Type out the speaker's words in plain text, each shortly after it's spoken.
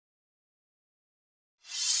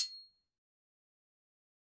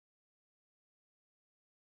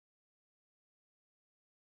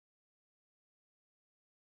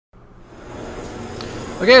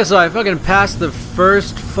Okay, so I fucking passed the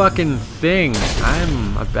first fucking thing.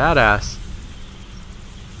 I'm a badass.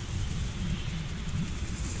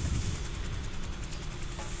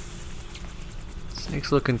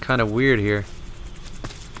 Snake's looking kind of weird here.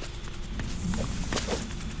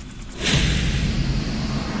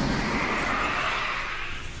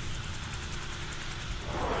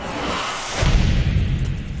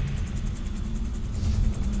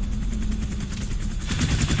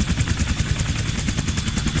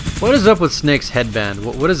 What is up with Snake's headband?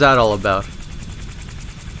 What is that all about?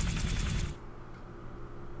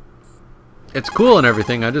 It's cool and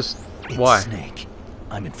everything, why? It's Snake.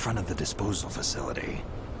 I'm in front of the disposal facility.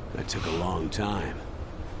 That took a long time.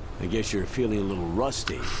 I guess you're feeling a little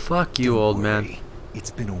rusty. Fuck you, old man.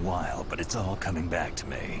 It's been a while, but it's all coming back to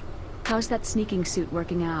me. How's that sneaking suit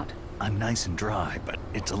working out? I'm nice and dry, but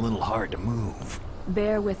it's a little hard to move.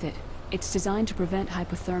 Bear with it. It's designed to prevent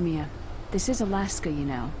hypothermia. This is Alaska, you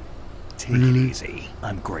know. Take it easy.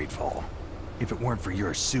 I'm grateful. If it weren't for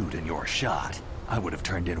your suit and your shot, I would have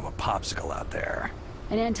turned into a popsicle out there.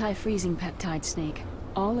 An anti-freezing peptide, Snake.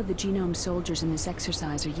 All of the genome soldiers in this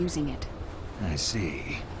exercise are using it. I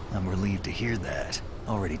see. I'm relieved to hear that.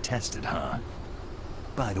 Already tested, huh?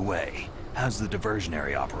 By the way, how's the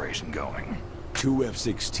diversionary operation going? 2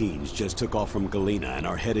 F-16s just took off from Galena and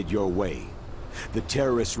are headed your way. The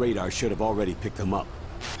terrorist radar should have already picked them up.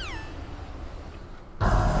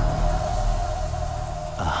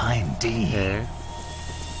 A Hind D. Yeah.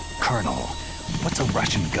 Colonel, what's a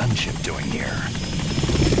Russian gunship doing here?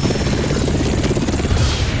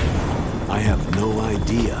 I have no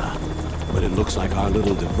idea, but it looks like our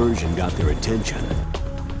little diversion got their attention.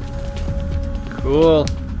 Cool.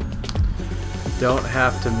 Don't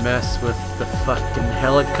have to mess with the fucking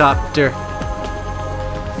helicopter.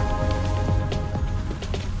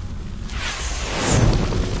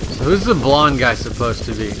 So who's the blonde guy supposed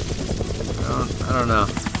to be? I don't know.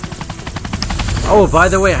 Oh, by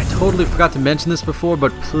the way, I totally forgot to mention this before,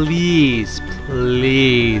 but please,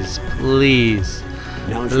 please, please,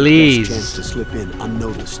 Now's your best chance to slip in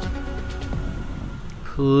unnoticed.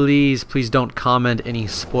 please, please don't comment any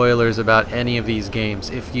spoilers about any of these games.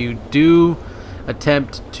 If you do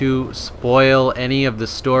attempt to spoil any of the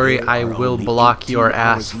story, I will block your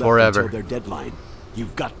ass forever. Their deadline.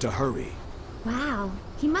 You've got to hurry. Wow,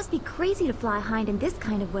 he must be crazy to fly Hind in this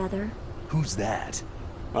kind of weather. Who's that?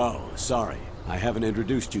 Oh, sorry. I haven't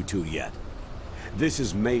introduced you to yet. This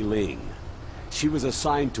is Ling. She was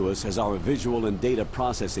assigned to us as our visual and data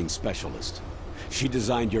processing specialist. She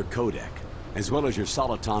designed your codec, as well as your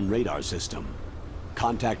Soliton radar system.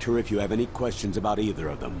 Contact her if you have any questions about either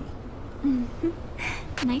of them.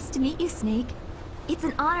 Nice to meet you, Snake. It's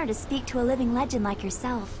an honor to speak to a living legend like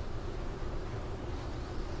yourself.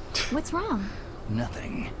 What's wrong?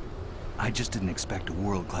 Nothing. I just didn't expect a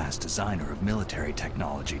world-class designer of military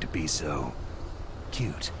technology to be so...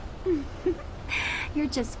 cute. You're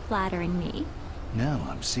just flattering me. No,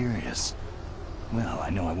 I'm serious. Well, I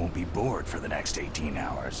know I won't be bored for the next 18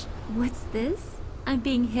 hours. What's this? I'm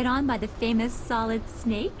being hit on by the famous Solid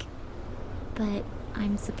Snake? But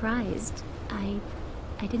I'm surprised. I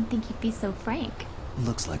didn't think you'd be so frank.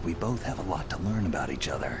 Looks like we both have a lot to learn about each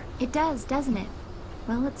other. It does, doesn't it?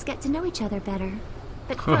 Well, let's get to know each other better.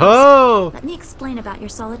 But Oh! first, let me explain about your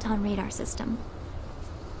Soliton radar system.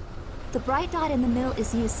 The bright dot in the middle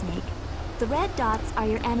is you, Snake. The red dots are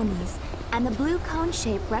your enemies, and the blue cone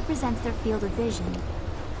shape represents their field of vision.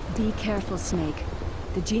 Be careful, Snake.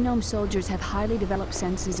 The genome soldiers have highly developed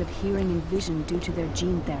senses of hearing and vision due to their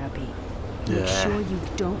gene therapy. Make sure you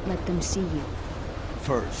don't let them see you.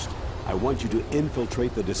 First, I want you to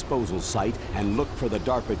infiltrate the disposal site and look for the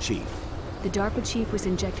DARPA chief. The DARPA chief was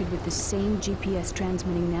injected with the same GPS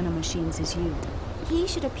transmitting nanomachines as you. He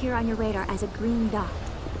should appear on your radar as a green dot.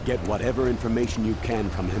 Get whatever information you can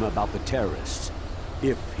from him about the terrorists.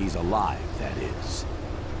 If he's alive, that is.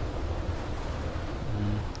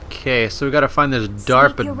 Okay, so we gotta find this Snake,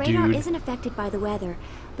 DARPA your radar dude. isn't affected by the weather,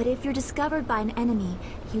 but if you're discovered by an enemy,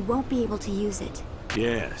 you won't be able to use it.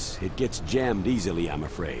 Yes, it gets jammed easily, I'm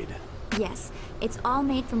afraid. Yes, it's all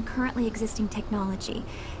made from currently existing technology.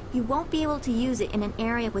 You won't be able to use it in an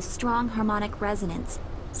area with strong harmonic resonance,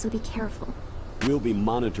 so be careful. We'll be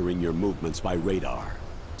monitoring your movements by radar,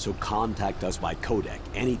 so contact us by codec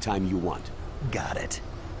anytime you want. Got it.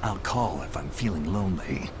 I'll call if I'm feeling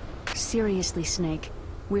lonely. Seriously, Snake.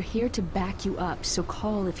 We're here to back you up, so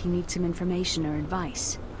call if you need some information or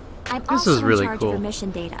advice. I'm This also is really in charge cool. of your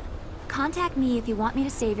mission data. Contact me if you want me to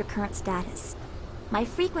save your current status. My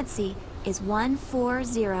frequency is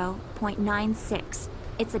 140.96.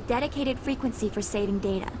 It's a dedicated frequency for saving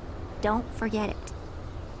data. Don't forget it.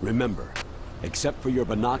 Remember, Except for your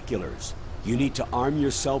binoculars. You need to arm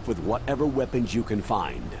yourself with whatever weapons you can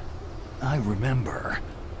find. I remember.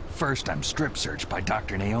 First I'm strip searched by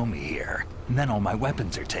Dr. Naomi here, and then all my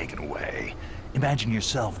weapons are taken away. Imagine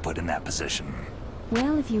yourself put in that position.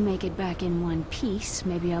 Well, if you make it back in one piece,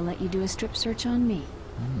 maybe I'll let you do a strip search on me.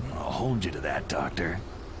 I'll hold you to that, Doctor.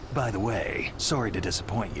 By the way, sorry to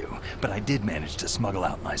disappoint you, but I did manage to smuggle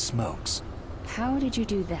out my smokes. How did you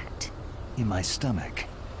do that? In my stomach.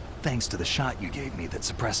 Thanks to the shot you gave me that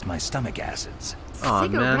suppressed my stomach acids. Aw,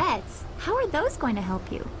 man. Cigarettes? How are those going to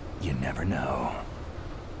help you? You never know.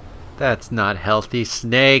 That's not healthy,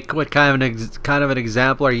 Snake. What kind of an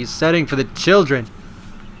example are you setting for the children?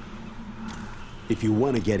 If you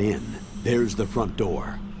want to get in, there's the front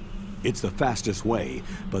door. It's the fastest way,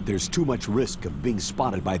 but there's too much risk of being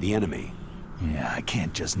spotted by the enemy. Yeah, I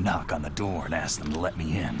can't just knock on the door and ask them to let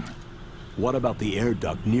me in. What about the air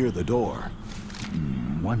duct near the door?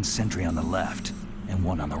 One sentry on the left, and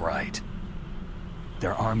one on the right.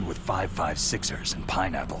 They're armed with 5.56ers and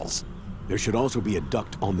pineapples. There should also be a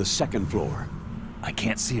duct on the second floor. I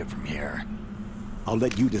can't see it from here. I'll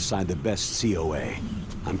let you decide the best COA.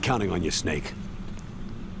 I'm counting on you, Snake.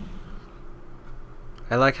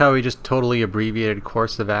 I like how he just totally abbreviated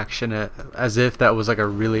course of action as if that was like a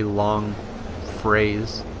really long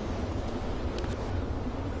phrase.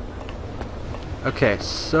 Okay,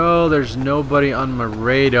 so there's nobody on my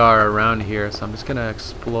radar around here, so I'm just gonna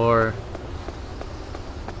explore,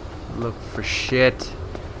 look for shit.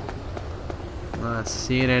 Not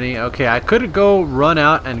seeing any. Okay, I could go run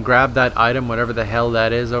out and grab that item, whatever the hell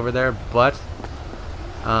that is over there, but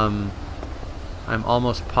I'm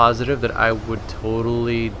almost positive that I would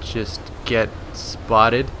totally just get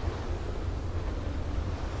spotted.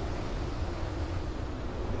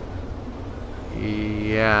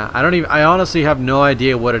 Yeah, I honestly have no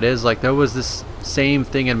idea what it is. Like, there was this same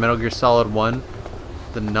thing in Metal Gear Solid 1,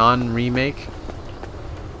 the non-remake.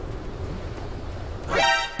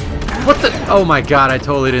 What the? Oh my god, I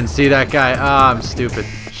totally didn't see that guy. Ah, I'm stupid.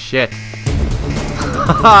 Shit.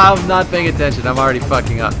 I'm not paying attention. I'm already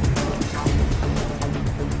fucking up.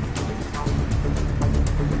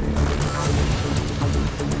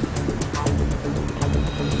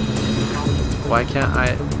 Why can't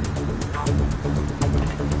I?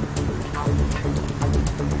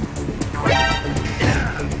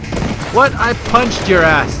 What? I punched your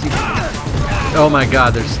ass. Oh my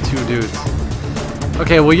god, there's two dudes.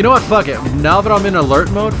 Okay, well, you know what? Fuck it. Now that I'm in alert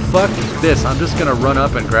mode, fuck this. I'm just gonna run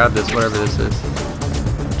up and grab this, whatever this is.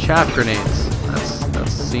 Chaff grenades. That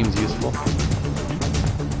seems useful.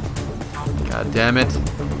 God damn it.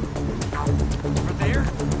 Over there?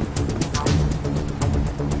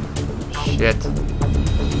 Shit.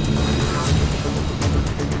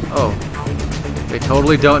 Oh. They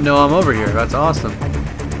totally don't know I'm over here. That's awesome.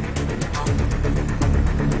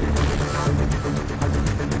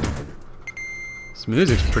 This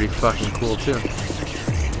music's pretty fucking cool too.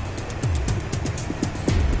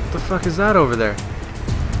 What the fuck is that over there?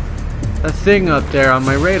 That thing up there on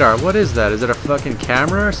my radar. What is that? Is it a fucking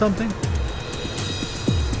camera or something?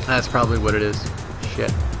 That's probably what it is.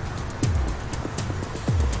 Shit.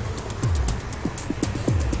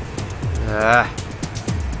 Ah.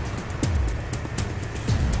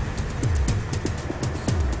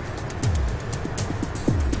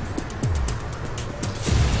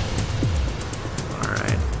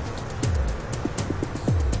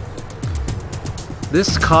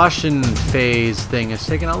 This caution phase thing is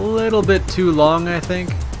taking a little bit too long, I think.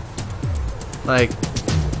 Like,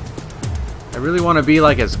 I really want to be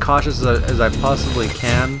like as cautious as I possibly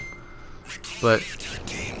can, but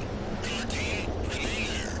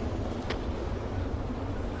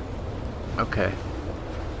okay.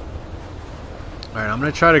 Alright, I'm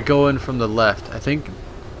gonna try to go in from the left. I think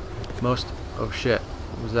most... Oh shit,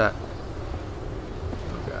 what was that?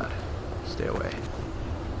 Oh god, stay away.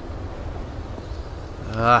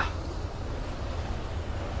 Ah.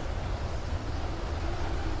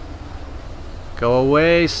 Go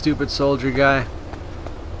away, stupid soldier guy.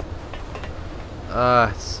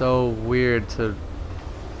 It's so weird to...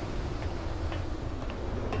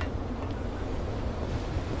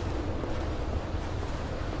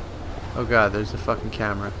 Oh god, there's the fucking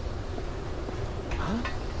camera. Huh?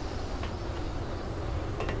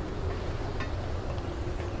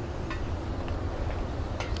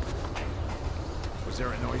 Was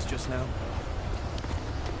there a noise just now?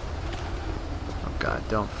 Oh god,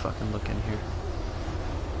 don't fucking look in here.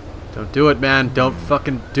 Don't do it, man. Don't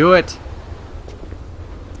fucking do it.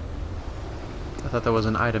 I thought there was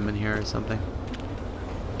an item in here or something.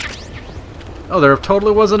 Oh, there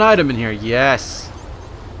totally was an item in here. Yes.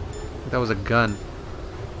 That was a gun.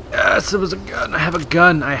 Yes, it was a gun. I have a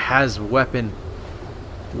gun. I has weapon.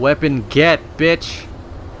 Weapon get, bitch.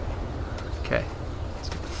 Okay. Let's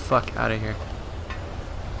get the fuck out of here.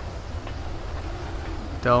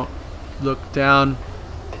 Don't look down.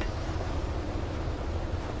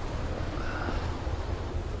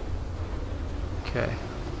 Okay.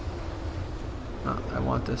 Oh, I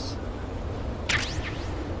want this.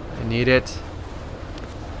 I need it.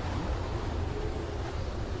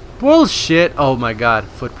 Bullshit! Oh my god,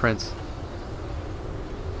 footprints.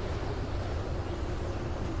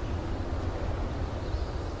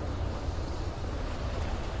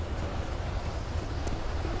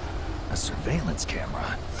 A surveillance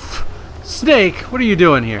camera. Snake, what are you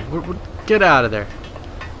doing here? Get out of there.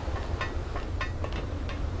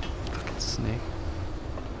 Fucking snake.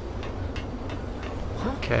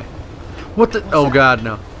 Okay. What the? Oh god,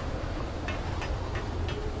 no.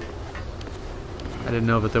 I didn't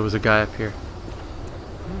know that there was a guy up here.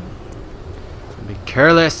 Be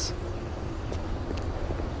careless.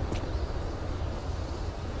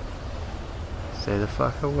 Stay the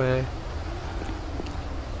fuck away.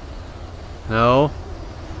 No.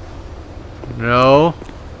 No.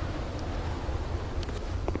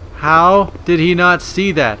 How did he not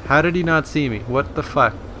see that? How did he not see me? What the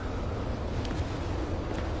fuck?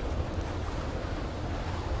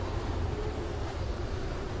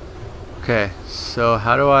 Okay, so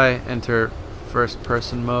how do I enter first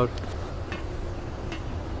person mode?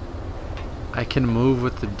 I can move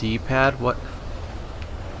with the D-pad? What?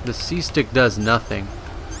 The C-stick does nothing.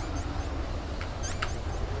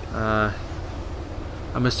 I'm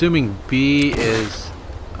assuming B is...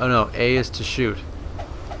 Oh no, A is to shoot.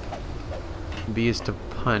 B is to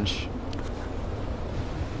punch.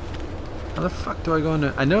 How the fuck do I go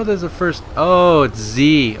into... I know there's a first... Oh, it's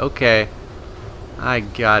Z. Okay. I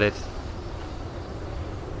got it.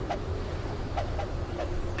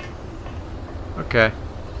 Okay.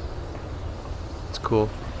 It's cool.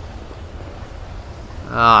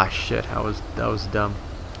 Ah, shit. That was dumb.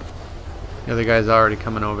 The other guy's already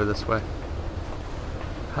coming over this way.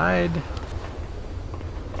 Hide.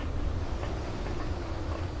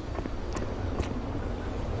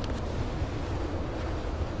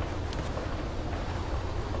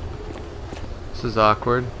 This is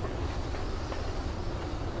awkward.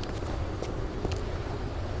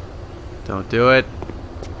 Don't do it.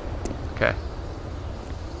 Okay.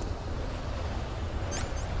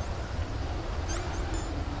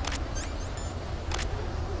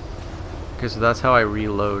 Okay, so that's how I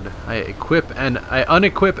reload. I equip and I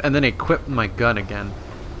unequip and then equip my gun again.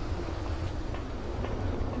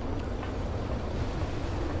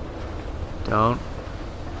 Don't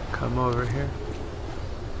come over here.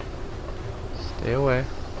 Stay away.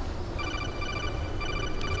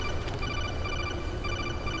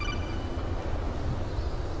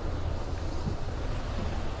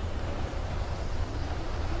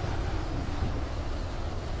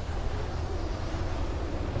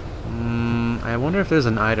 I wonder if there's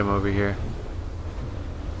an item over here.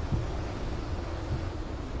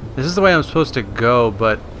 This is the way I'm supposed to go,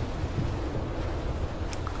 but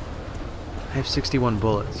I have 61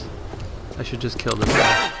 bullets. I should just kill this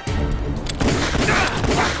guy.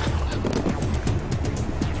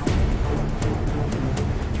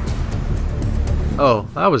 Oh,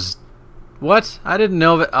 that was... What? I didn't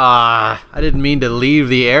know that... Ah, I didn't mean to leave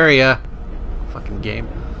the area. Fucking game.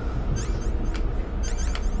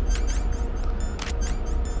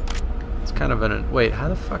 Kind of an... Wait, how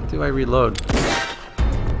the fuck do I reload?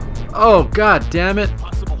 Oh, god damn it.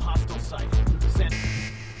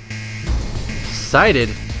 Sighted?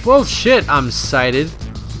 Bullshit, I'm sighted.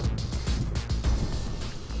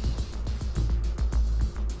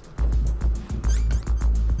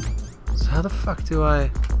 So how the fuck do I...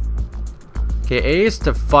 Okay, A is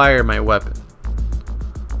to fire my weapon.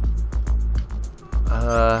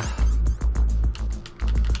 How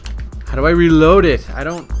do I reload it? I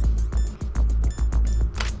don't...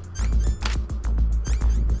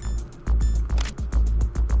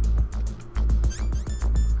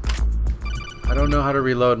 I don't know how to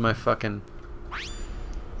reload my fucking...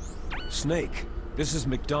 Snake, this is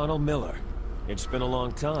McDonald Miller. It's been a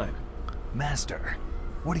long time. Master,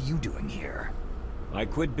 what are you doing here? I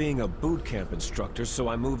quit being a boot camp instructor, so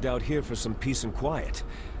I moved out here for some peace and quiet.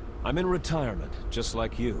 I'm in retirement, just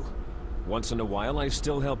like you. Once in a while, I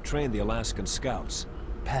still help train the Alaskan Scouts.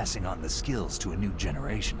 Passing on the skills to a new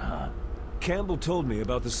generation, huh? Campbell told me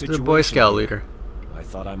about the The situation. Boy Scout leader. I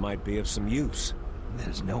thought I might be of some use.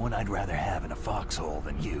 There's no one I'd rather have in a foxhole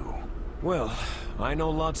than you. Well, I know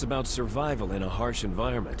lots about survival in a harsh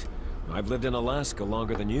environment. I've lived in Alaska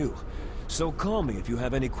longer than you, So call me if you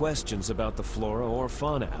have any questions about the flora or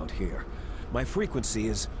fauna out here. My frequency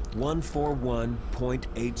is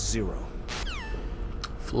 141.80.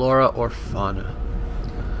 Flora or fauna.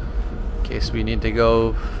 In case we need to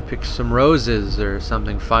go pick some roses or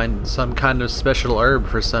something, find some kind of special herb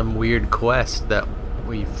for some weird quest that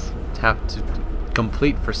we have to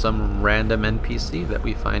complete for some random NPC that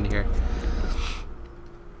we find here.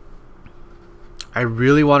 I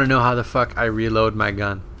really want to know how the fuck I reload my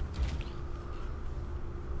gun.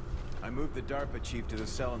 I moved the DARPA chief to the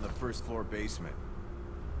cell in the first floor basement.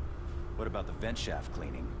 What about the vent shaft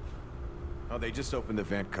cleaning? Oh, they just opened the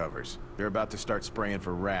vent covers. They're about to start spraying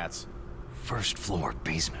for rats. First floor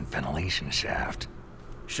basement ventilation shaft.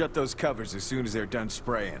 Shut those covers as soon as they're done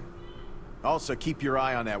spraying. Also, keep your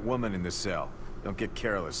eye on that woman in the cell. Don't get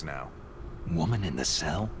careless now. Woman in the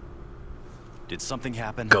cell? Did something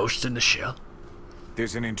happen? Ghost in the shell?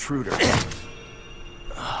 There's an intruder. What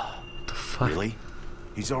the fuck? Really?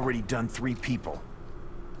 He's already done 3 people.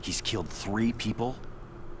 He's killed 3 people?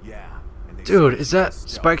 Yeah. And they Dude, said is that stealth.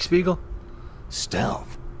 Spike Spiegel?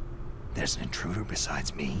 Stealth? There's an intruder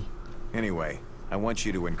besides me? Anyway, I want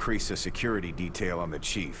you to increase the security detail on the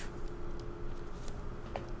chief.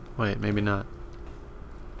 Wait, maybe not.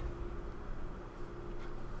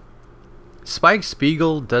 Spike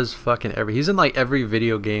Spiegel does fucking he's in like every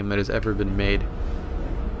video game that has ever been made.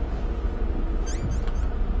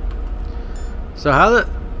 So how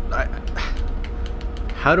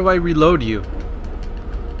do I reload you?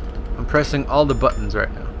 I'm pressing all the buttons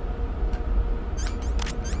right now.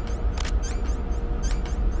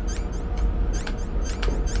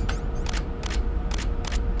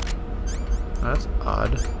 That's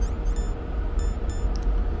odd.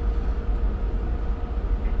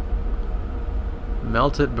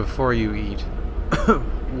 Melt it before you eat.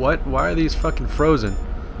 What? Why are these fucking frozen?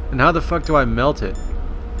 And how the fuck do I melt it?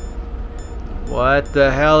 What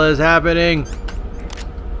the hell is happening?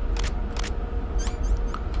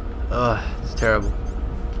 Ugh, it's terrible.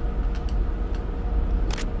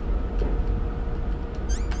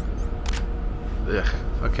 Ugh.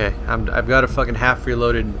 Okay, I've got a fucking half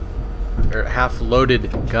reloaded or half loaded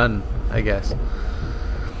gun, I guess.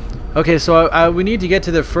 Okay, so we need to get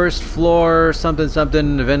to the first floor, something,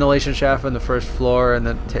 the ventilation shaft on the first floor, and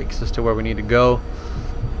that takes us to where we need to go.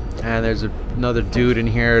 And there's another dude in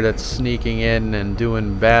here that's sneaking in and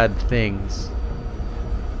doing bad things.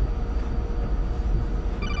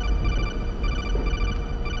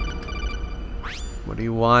 What do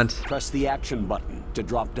you want? Press the action button to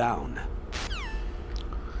drop down.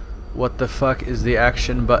 What the fuck is the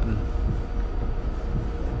action button?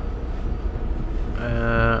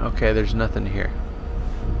 Okay, there's nothing here.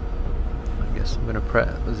 I guess I'm gonna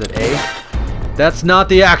press. Is it A? That's not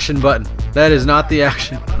the action button. That is not the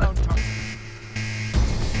action button.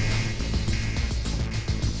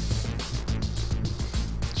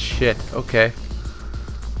 Shit. Okay.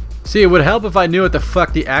 See, it would help if I knew what the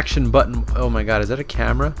fuck the action button. Oh my god, is that a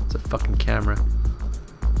camera? It's a fucking camera.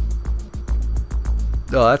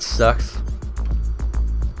 Oh, that sucks.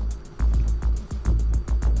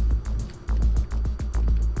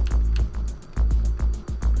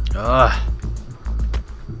 Ugh.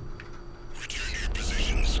 Return to your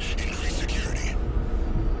positions. Increase security.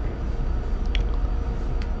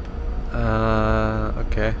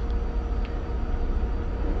 Okay.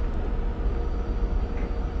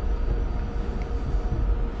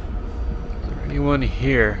 Is there anyone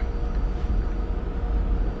here?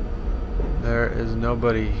 There is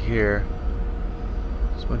nobody here.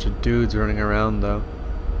 There's a bunch of dudes running around though.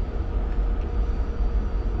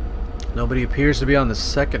 Nobody appears to be on the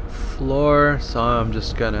second floor, so I'm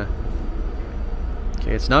just gonna...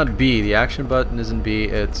 Okay, it's not B. The action button isn't B,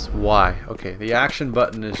 it's Y. Okay, the action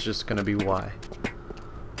button is just gonna be Y.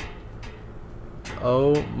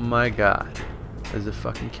 Oh my god. There's a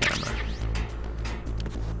fucking camera.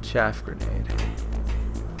 Chaff grenade.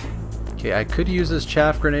 Okay, I could use this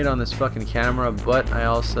chaff grenade on this fucking camera, but I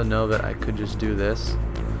also know that I could just do this.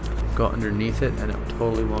 Go underneath it and it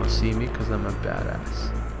totally won't see me because I'm a badass.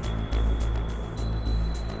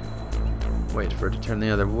 Wait for it to turn the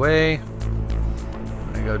other way.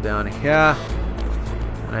 I'm gonna go down here.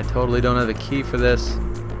 And I totally don't have the key for this.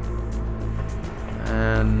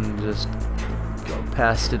 And just go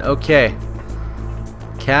past it. Okay.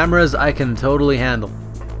 Cameras I can totally handle.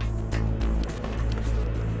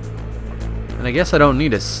 And I guess I don't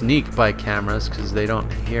need to sneak by cameras because they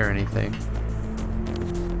don't hear anything.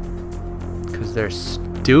 Because they're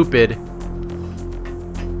stupid.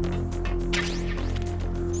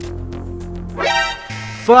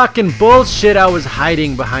 Fucking bullshit, I was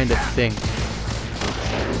hiding behind a thing.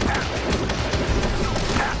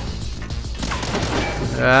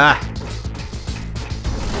 Ah.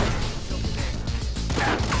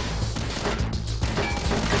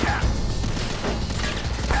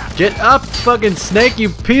 Get up, fucking snake, you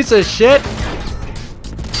piece of shit!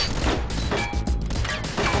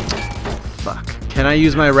 Fuck. Can I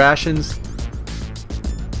use my rations?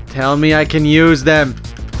 Tell me I can use them.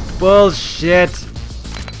 Bullshit.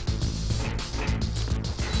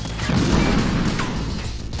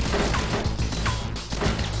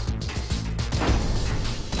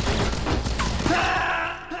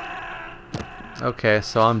 Okay,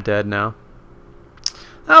 so I'm dead now.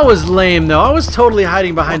 That was lame though. I was totally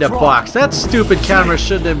hiding behind a box. That stupid camera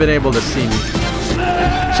shouldn't have been able to see me.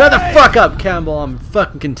 Shut the fuck up, Campbell. I'm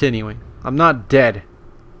fucking continuing. I'm not dead.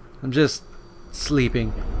 I'm just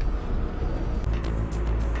sleeping.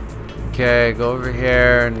 Okay, go over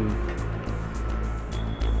here and...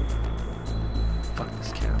 Fuck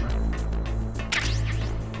this camera.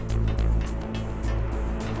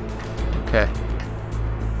 Okay.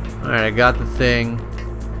 Alright, I got the thing.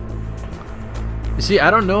 You see,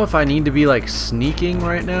 I don't know if I need to be like sneaking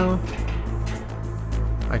right now.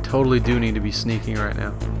 I totally do need to be sneaking right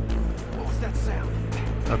now. What was that sound?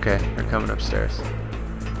 Okay, they're coming upstairs.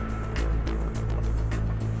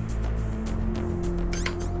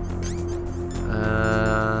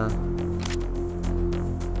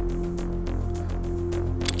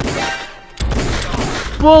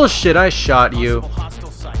 Bullshit, I shot you.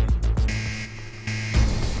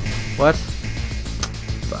 What?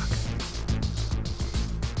 Fuck.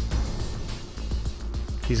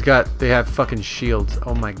 They have fucking shields.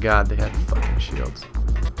 Oh my god, they have fucking shields.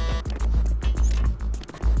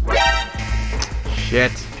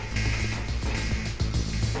 Shit.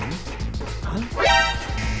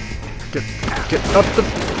 Get up the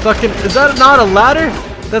fucking... Is that not a ladder?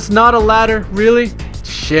 That's not a ladder? Really?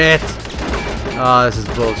 Shit. Oh, this is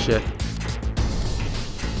bullshit.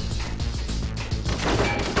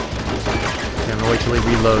 Okay, I'm gonna wait till he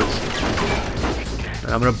reloads.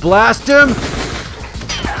 And I'm gonna blast him!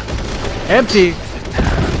 Empty!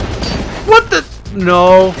 What the...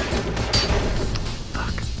 No.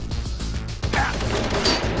 Fuck.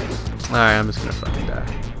 Alright, I'm just gonna fucking die.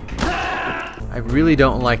 I really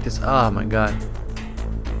don't like this. Oh my god.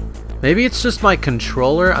 Maybe it's just my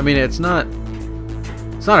controller. I mean, it's not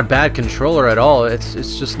a bad controller at all. It's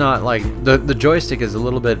just not like the joystick is a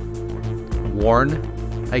little bit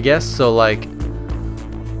worn, I guess. So like,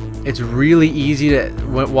 it's really easy to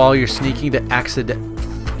while you're sneaking to accident.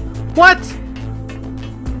 What?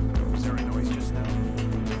 Was there a noise just now?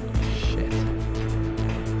 Shit.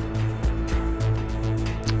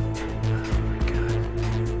 Oh my god.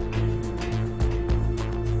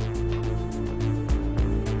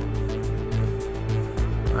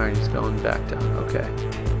 Alright, he's going back down. Okay.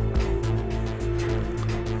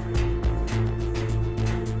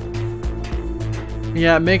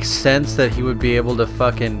 Yeah, it makes sense that he would be able to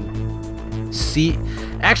fucking see.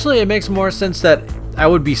 Actually, it makes more sense that I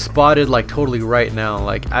would be spotted like totally right now.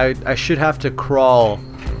 Like I should have to crawl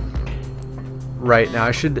right now.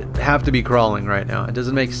 I should have to be crawling right now. It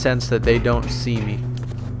doesn't make sense that they don't see me.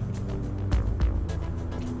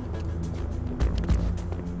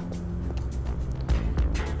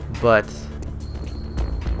 But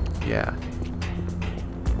yeah.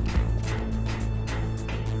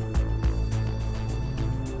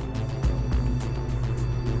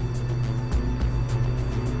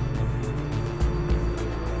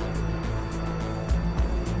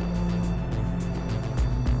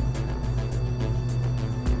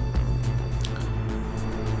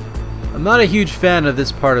 I'm not a huge fan of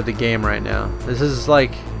this part of the game right now. This is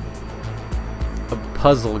like a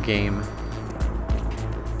puzzle game.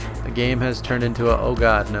 The game has turned into a... Oh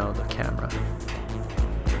god, no, the camera.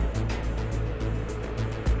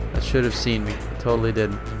 That should have seen me. It totally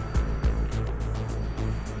didn't.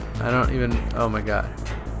 I don't even... Oh my god.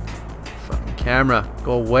 Fucking camera.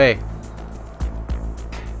 Go away.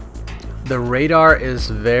 The radar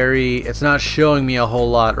is very... It's not showing me a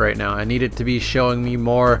whole lot right now. I need it to be showing me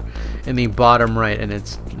more in the bottom right, and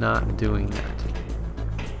it's not doing that.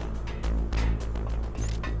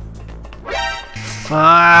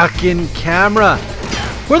 Fucking camera!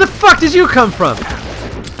 Where the fuck did you come from?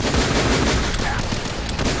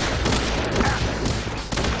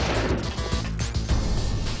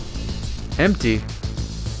 Empty.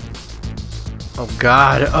 Oh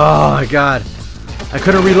god. Oh my god. I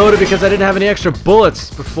couldn't reload it because I didn't have any extra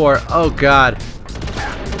bullets before. Oh god.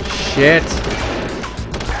 Shit.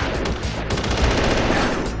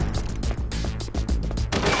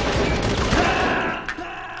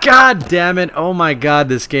 God damn it. Oh my god,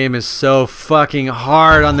 this game is so fucking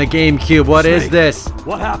hard on the GameCube. What is this?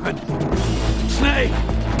 What happened? Snake!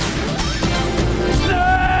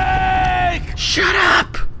 Shut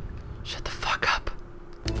up! Shut the fuck up.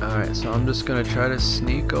 Alright, so I'm just gonna try to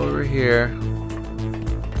sneak over here.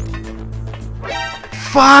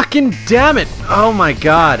 Fucking damn it! Oh my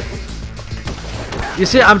god. You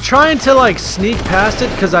see, I'm trying to like sneak past it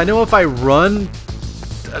because I know if I run,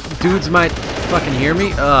 dudes might fucking hear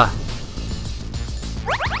me.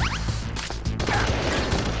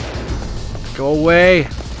 Go away.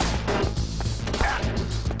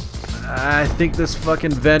 I think this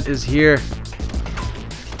fucking vent is here.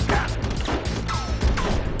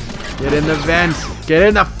 Get in the vent. Get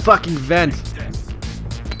in the fucking vent.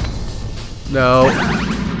 No.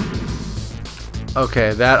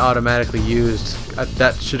 Okay, that automatically used.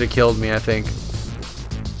 That should have killed me, I think.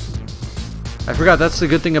 I forgot, that's the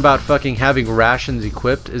good thing about fucking having rations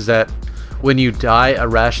equipped, is that when you die, a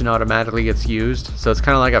ration automatically gets used. So it's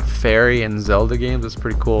kind of like a fairy in Zelda games. It's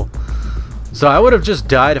pretty cool. So I would have just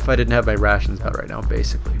died if I didn't have my rations out right now,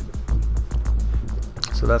 basically.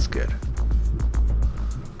 So that's good.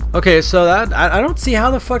 Okay, so that I don't see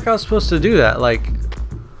how the fuck I was supposed to do that. Like,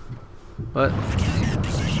 what?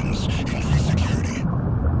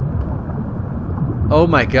 Oh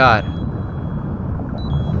my god.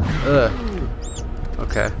 Ugh.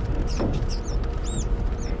 Okay.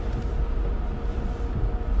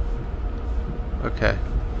 Okay.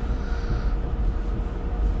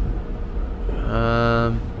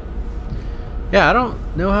 Yeah, I don't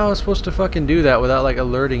know how I was supposed to fucking do that without like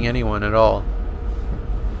alerting anyone at all.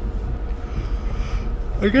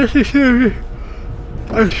 I guess I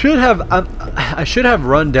should have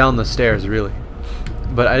run down the stairs, really.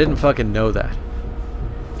 But I didn't fucking know that.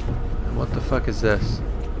 What the fuck is this?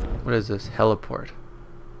 What is this? Heliport.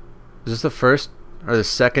 Is this the first or the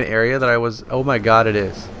second area that I was? Oh my god, it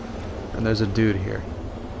is. And there's a dude here.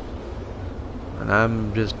 And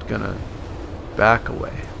I'm just gonna back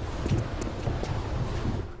away.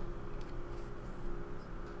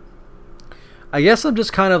 I guess I'm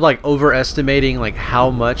just kind of like overestimating like how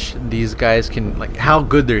much these guys can, like how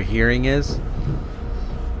good their hearing is.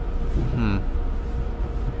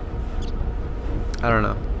 I don't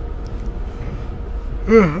know.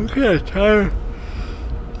 I'm kind of tired.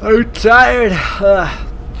 I'm tired.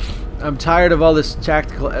 I'm tired of all this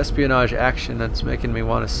tactical espionage action that's making me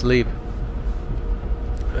want to sleep.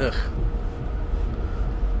 Ugh.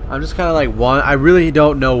 I'm just kind of like I really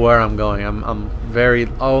don't know where I'm going. I'm very.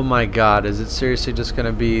 Oh my god! Is it seriously just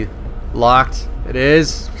gonna be locked? It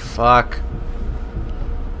is. Fuck.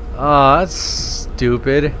 Oh, that's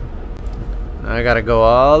stupid. I gotta go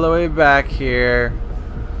all the way back here.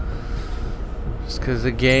 Just because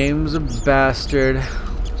the game's a bastard.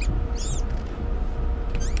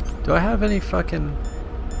 Do I have any fucking...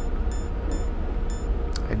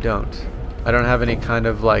 I don't. I don't have any kind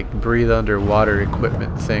of like breathe underwater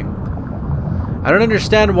equipment thing. I don't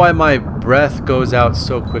understand why my breath goes out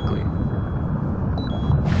so quickly.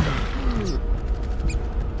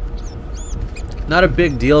 Not a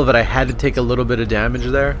big deal that I had to take a little bit of damage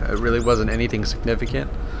there. It really wasn't anything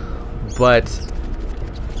significant. But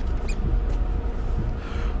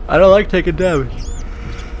I don't like taking damage.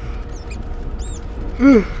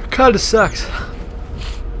 Kinda sucks.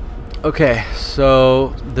 Okay,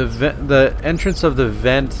 so the entrance of the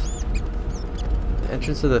vent, the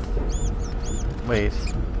entrance of the wait.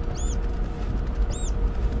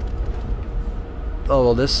 Oh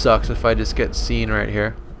well, this sucks if I just get seen right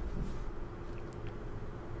here.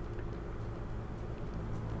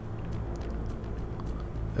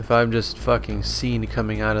 If I'm just fucking seen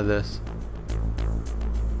coming out of this.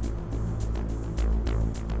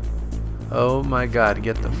 Oh my god,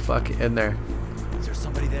 get the fuck in there. Is there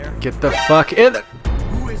somebody there? Get the fuck in there.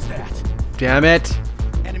 Who is that? Damn it.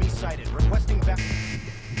 Enemy sighted. Requesting back.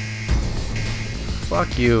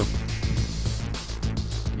 Fuck you.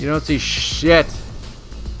 You don't see shit.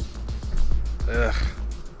 Ugh.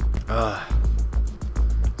 Ugh.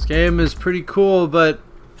 This game is pretty cool, but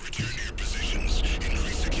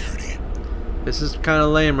this is kind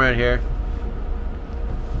of lame right here.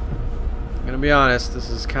 I'm gonna be honest, this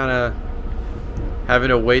is kind of... having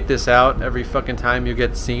to wait this out every fucking time you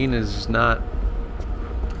get seen is just not...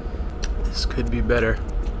 This could be better.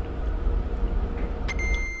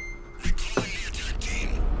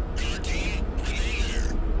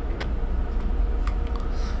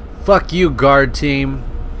 Fuck you, guard team.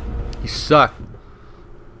 You suck.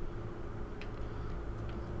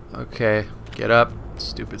 Okay, get up,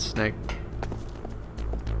 stupid snake.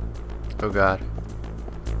 Oh god.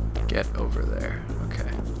 Get over there.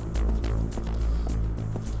 Okay.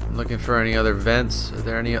 I'm looking for any other vents. Are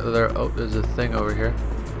there any other... Oh, there's a thing over here.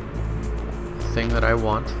 A thing that I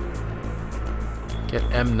want. Get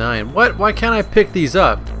M9. What? Why can't I pick these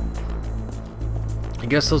up? I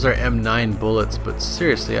guess those are M9 bullets, but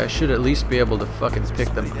seriously, I should at least be able to fucking pick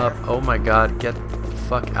them up. Oh my god, get the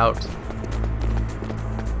fuck out.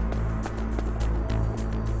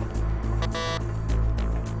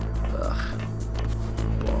 Ugh.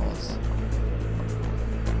 Balls.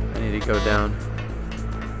 I need to go down.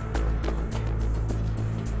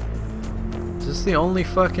 Is this the only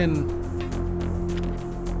fucking...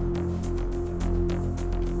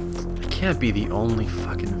 It can't be the only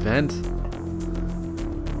fucking vent.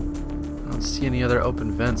 I don't see any other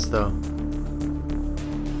open vents though.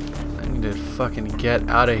 I need to fucking get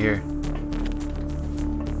out of here.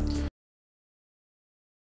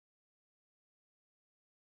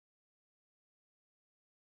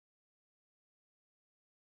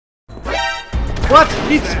 What?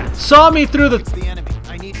 He saw me through the... It's the enemy.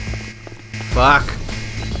 I need... Fuck.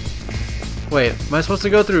 Wait, am I supposed to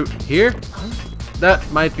go through here? That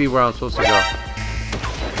might be where I'm supposed to go.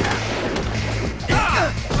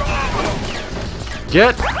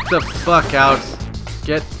 Get the fuck out.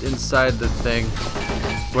 Get inside the thing.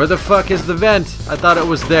 Where the fuck is the vent? I thought it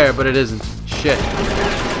was there, but it isn't. Shit.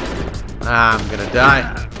 Ah, I'm gonna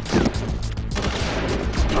die.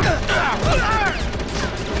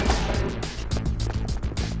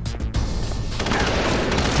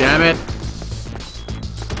 Damn it.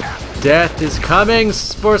 Death is coming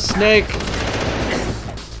for Snake.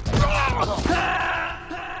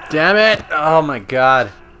 Damn it. Oh my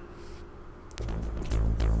god.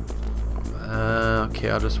 Okay,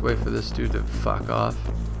 I'll just wait for this dude to fuck off.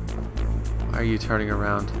 Why are you turning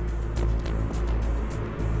around?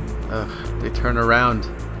 Ugh, they turn around.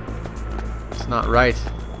 It's not right.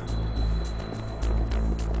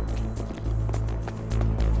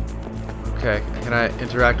 Okay, can I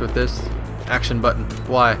interact with this? Action button.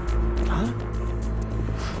 Why? Huh?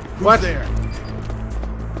 What? Who's there?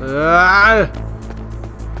 Ah!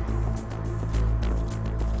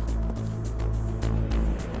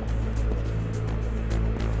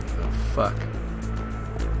 Fuck.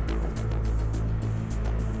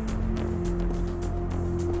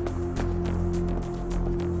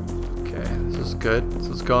 Okay, this is good. This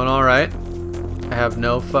is going alright. I have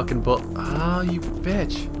no fucking bull. Oh, you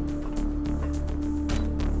bitch.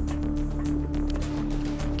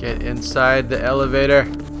 Get inside the elevator.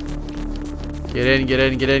 Get in, get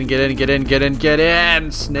in, get in, get in, get in, get in, get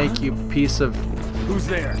in! Snake, you piece of... Who's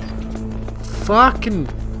there? Fucking...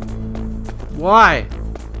 Why?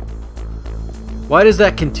 Why does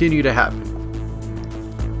that continue to happen?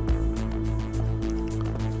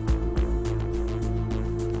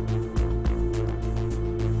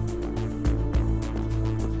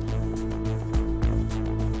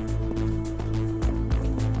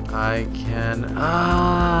 I can...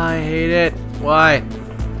 Ah, I hate it. Why?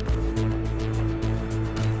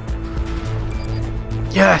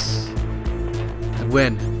 Yes! I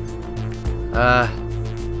win.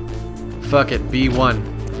 Fuck it.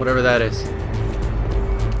 B1. Whatever that is.